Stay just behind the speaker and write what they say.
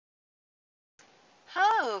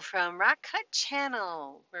Hello from Rock Cut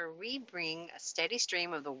Channel, where we bring a steady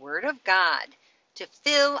stream of the Word of God to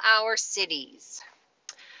fill our cities.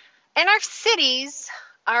 And our cities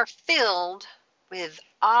are filled with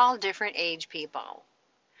all different age people.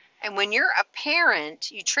 And when you're a parent,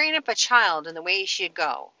 you train up a child in the way he should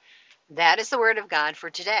go. That is the Word of God for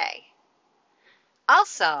today.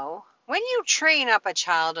 Also, when you train up a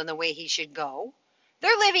child in the way he should go,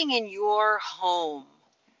 they're living in your home.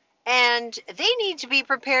 And they need to be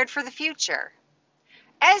prepared for the future.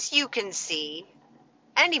 As you can see,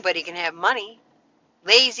 anybody can have money.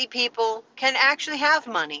 Lazy people can actually have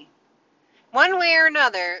money. One way or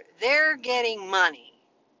another, they're getting money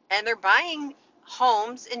and they're buying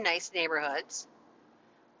homes in nice neighborhoods.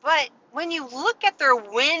 But when you look at their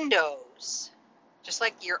windows, just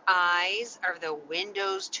like your eyes are the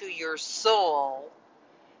windows to your soul,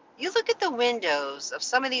 you look at the windows of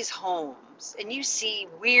some of these homes and you see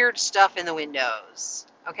weird stuff in the windows,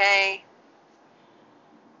 okay?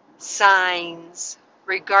 Signs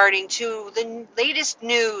regarding to the latest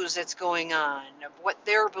news that's going on, of what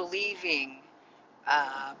they're believing,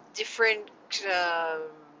 different uh,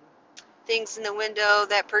 things in the window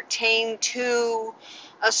that pertain to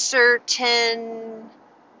a certain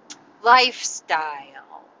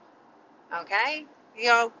lifestyle. Okay?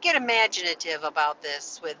 Get imaginative about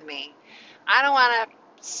this with me. I don't want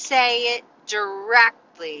to say it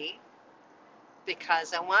directly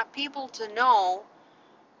because I want people to know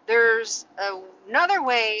there's another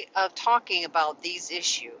way of talking about these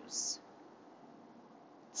issues.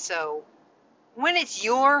 So when it's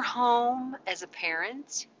your home as a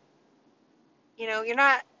parent, you're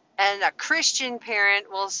not, and a Christian parent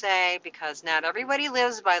will say, because not everybody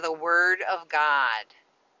lives by the word of God,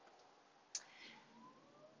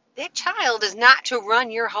 that child is not to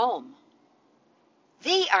run your home.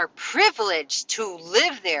 They are privileged to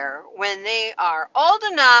live there when they are old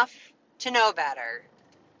enough to know better.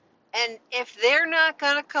 And if they're not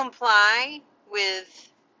going to comply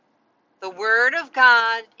with the Word of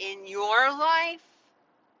God in your life,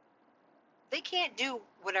 they can't do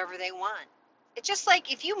whatever they want. It's just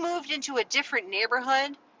like if you moved into a different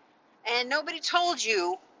neighborhood and nobody told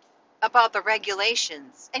you about the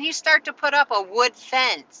regulations and you start to put up a wood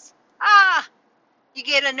fence. You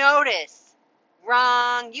get a notice.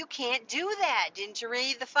 Wrong, you can't do that. Didn't you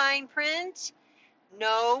read the fine print?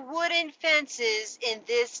 No wooden fences in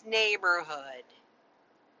this neighborhood.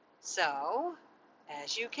 So,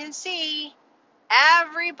 as you can see,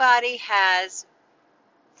 everybody has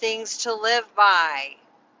things to live by.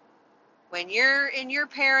 When you're in your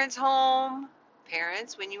parents' home,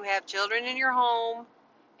 parents, when you have children in your home,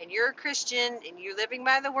 and you're a Christian and you're living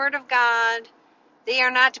by the Word of God, they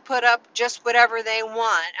are not to put up just whatever they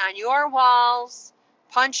want on your walls,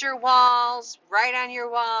 punch your walls, write on your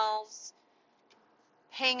walls,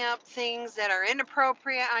 hang up things that are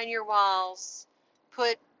inappropriate on your walls,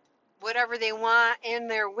 put whatever they want in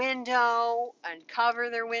their window and cover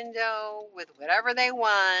their window with whatever they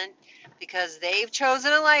want because they've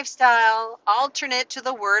chosen a lifestyle alternate to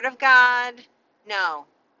the Word of God. No,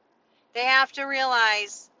 they have to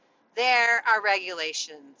realize there are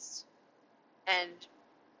regulations, and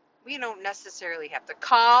we don't necessarily have to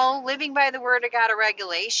call living by the Word of God a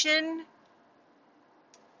regulation,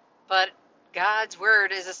 but God's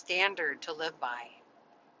Word is a standard to live by.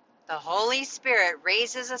 The Holy Spirit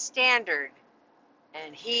raises a standard,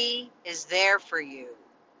 and He is there for you.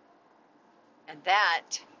 And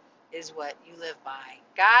that is what you live by.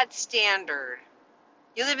 God's standard.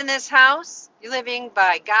 You live in this house, you're living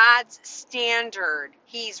by God's standard.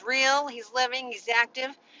 He's real, He's living, He's active,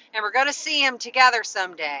 and we're going to see Him together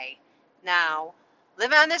someday. Now,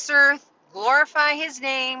 live on this earth, glorify His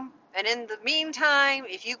name, and in the meantime,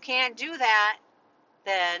 if you can't do that,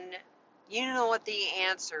 then you know what the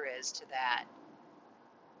answer is to that.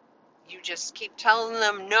 You just keep telling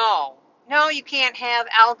them no. No, you can't have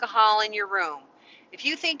alcohol in your room. If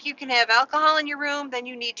you think you can have alcohol in your room, then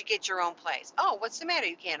you need to get your own place. Oh, what's the matter?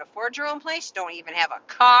 You can't afford your own place? You don't even have a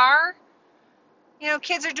car?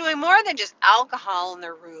 Kids are doing more than just alcohol in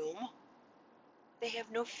their room. They have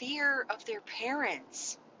no fear of their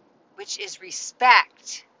parents, which is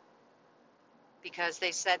respect. Because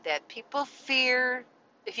they said that people fear,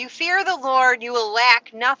 if you fear the Lord, you will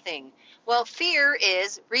lack nothing. Well, fear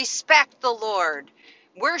is respect the Lord,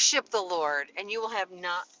 worship the Lord, and you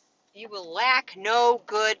will lack no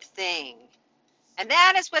good thing. And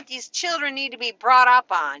that is what these children need to be brought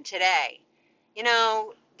up on today.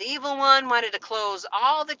 The evil one wanted to close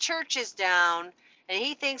all the churches down, and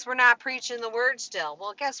he thinks we're not preaching the word still.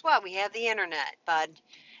 Well, guess what? We have the internet, bud.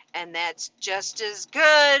 And that's just as good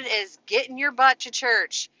as getting your butt to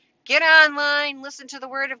church. Get online, listen to the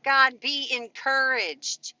Word of God, be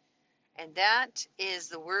encouraged. And that is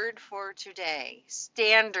the word for today.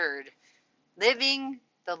 Standard. The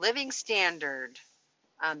living standard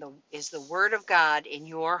is the Word of God in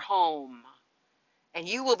your home. And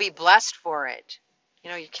you will be blessed for it.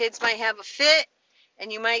 Your kids might have a fit, and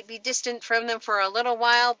you might be distant from them for a little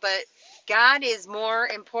while, but God is more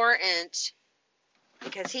important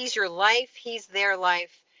because He's your life, He's their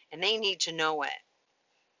life, and they need to know it.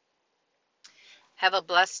 Have a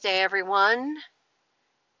blessed day, everyone,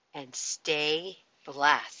 and stay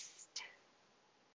blessed.